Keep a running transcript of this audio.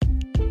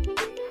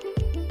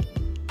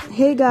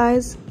Hey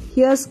guys,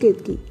 here's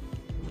Ketki,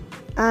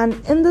 and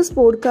in this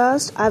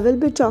podcast, I will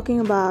be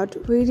talking about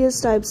various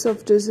types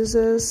of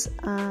diseases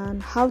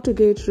and how to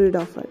get rid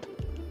of it.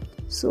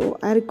 So,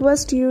 I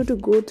request you to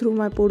go through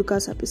my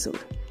podcast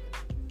episode.